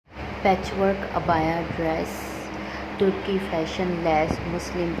Patchwork abaya dress, Turkey fashion lace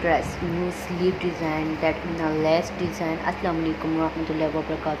Muslim dress, new sleeve design, that means a lace design. Assalamu alaikum warahmatullahi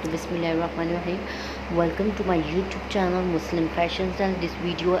wabarakatuh. Bismillahirrahmanirrahim. Welcome to my YouTube channel Muslim Fashion Style. This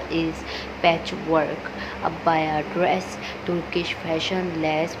video is patchwork abaya dress, Turkish fashion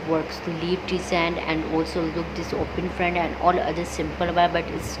lace work sleeve design, and also look this open front and all other simple abaya, but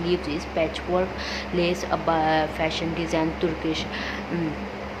its sleeves is patchwork lace abaya fashion design Turkish.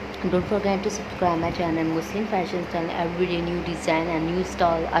 Don't forget to subscribe my channel Muslim Fashion Style. Every day new design and new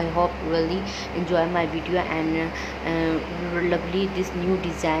style. I hope really enjoy my video and lovely this new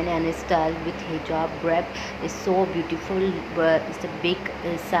design and style with hijab wrap is so beautiful, but it's a big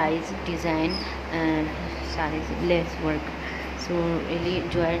size design and size lace work, so really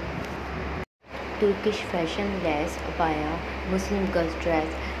enjoy Turkish fashion lace abaya Muslim girls dress.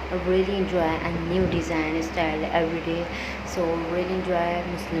 I really enjoy a new design style every day, so really enjoy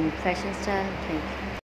Muslim fashion style. Thank you.